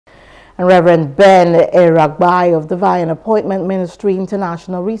And Reverend Ben Eragbai of Divine Appointment Ministry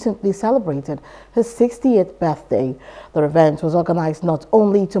International recently celebrated his 60th birthday. The event was organized not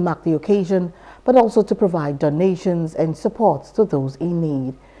only to mark the occasion, but also to provide donations and support to those in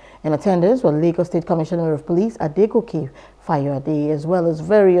need. In attendance were Lagos State Commissioner of Police Adegoke Fayode, as well as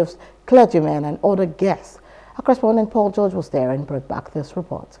various clergymen and other guests. Our correspondent Paul George was there and brought back this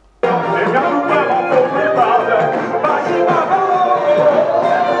report.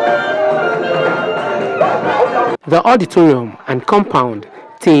 The auditorium and compound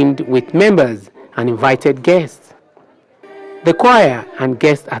teemed with members and invited guests. The choir and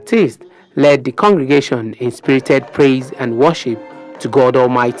guest artists led the congregation in spirited praise and worship to God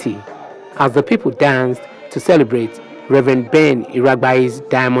Almighty as the people danced to celebrate Reverend Ben Eragbai's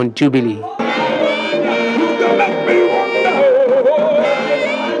Diamond Jubilee.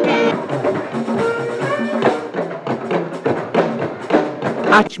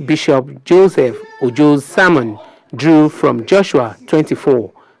 Archbishop Joseph Ojo's sermon drew from Joshua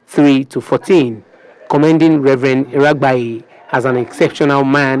 24:3-14, commending Reverend Eragbai as an exceptional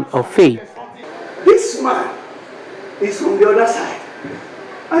man of faith. This man is from the other side,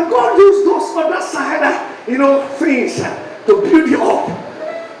 and God used those other side, things to build you up.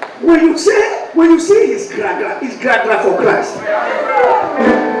 When you see his gragra for Christ.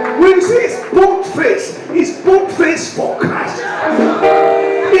 When you see his bold face for Christ.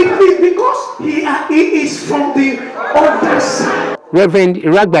 It is because he is from the other side. Reverend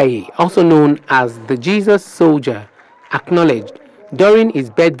Eragbai, also known as the Jesus Soldier, acknowledged during his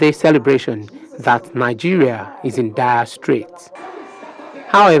birthday celebration that Nigeria is in dire straits.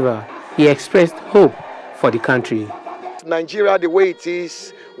 However, he expressed hope for the country. Nigeria, the way it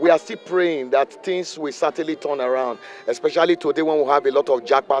is, we are still praying that things will certainly turn around, especially today when we have a lot of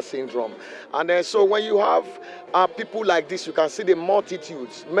jackpot syndrome. And so when you have people like this, you can see the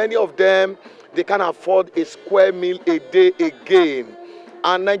multitudes. Many of them, they can't afford a square meal a day again.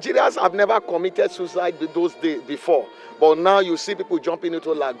 And Nigerians have never committed suicide those days before. But now you see people jumping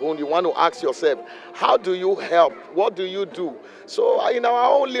into lagoon. You want to ask yourself, how do you help? What do you do? So in our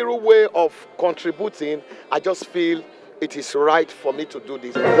own little way of contributing, I just feel it is right for me to do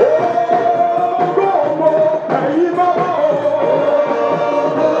this.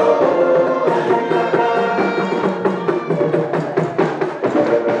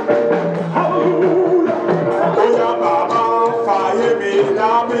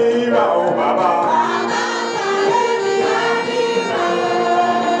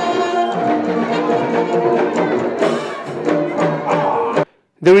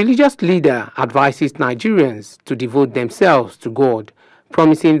 The religious leader advises Nigerians to devote themselves to God,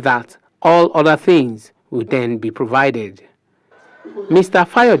 promising that all other things will then be provided. Mr.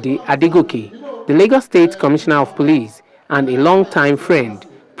 Fayode Adegoke, the Lagos State Commissioner of Police and a long-time friend,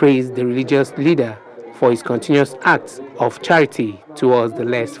 praised the religious leader for his continuous acts of charity towards the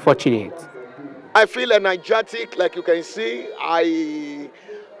less fortunate. I feel energetic, like you can see.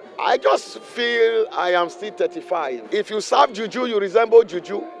 I just feel I am still 35. If you serve Juju, you resemble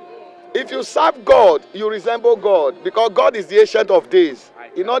Juju. If you serve God, you resemble God. Because God is the ancient of days.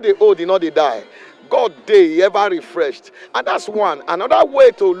 He not the old, he not the die. God day, ever refreshed. And that's one. Another way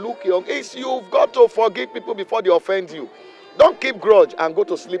to look young is you've got to forgive people before they offend you. Don't keep grudge and go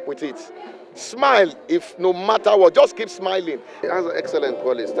to sleep with it. Smile, if no matter what, just keep smiling. He has excellent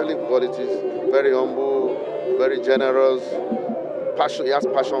qualities, sterling qualities, very humble, very generous. Passion, he has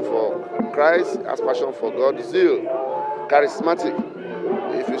passion for Christ, he has passion for God, zeal, charismatic.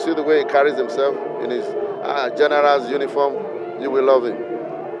 If you see the way he carries himself in his general's uniform, you will love him.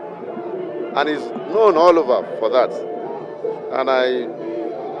 And he's known all over for that. And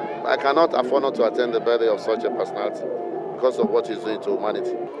I cannot afford not to attend the birthday of such a personality because of what he's doing to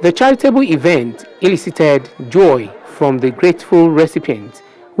humanity. The charitable event elicited joy from the grateful recipients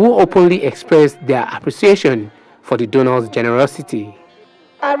who openly expressed their appreciation for the donor's generosity.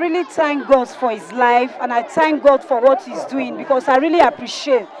 I really thank God for his life, and I thank God for what he's doing, because I really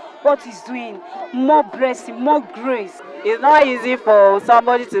appreciate what he's doing. More blessing, more grace. It's not easy for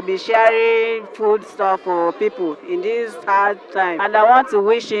somebody to be sharing food stuff for people in this hard time. And I want to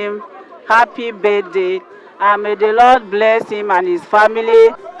wish him happy birthday, and may the Lord bless him and his family.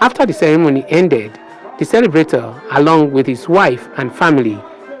 After the ceremony ended, the celebrator, along with his wife and family,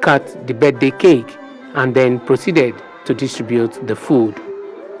 cut the birthday cake and then proceeded to distribute the food.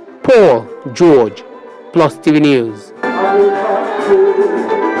 Paul George, Plus TV News.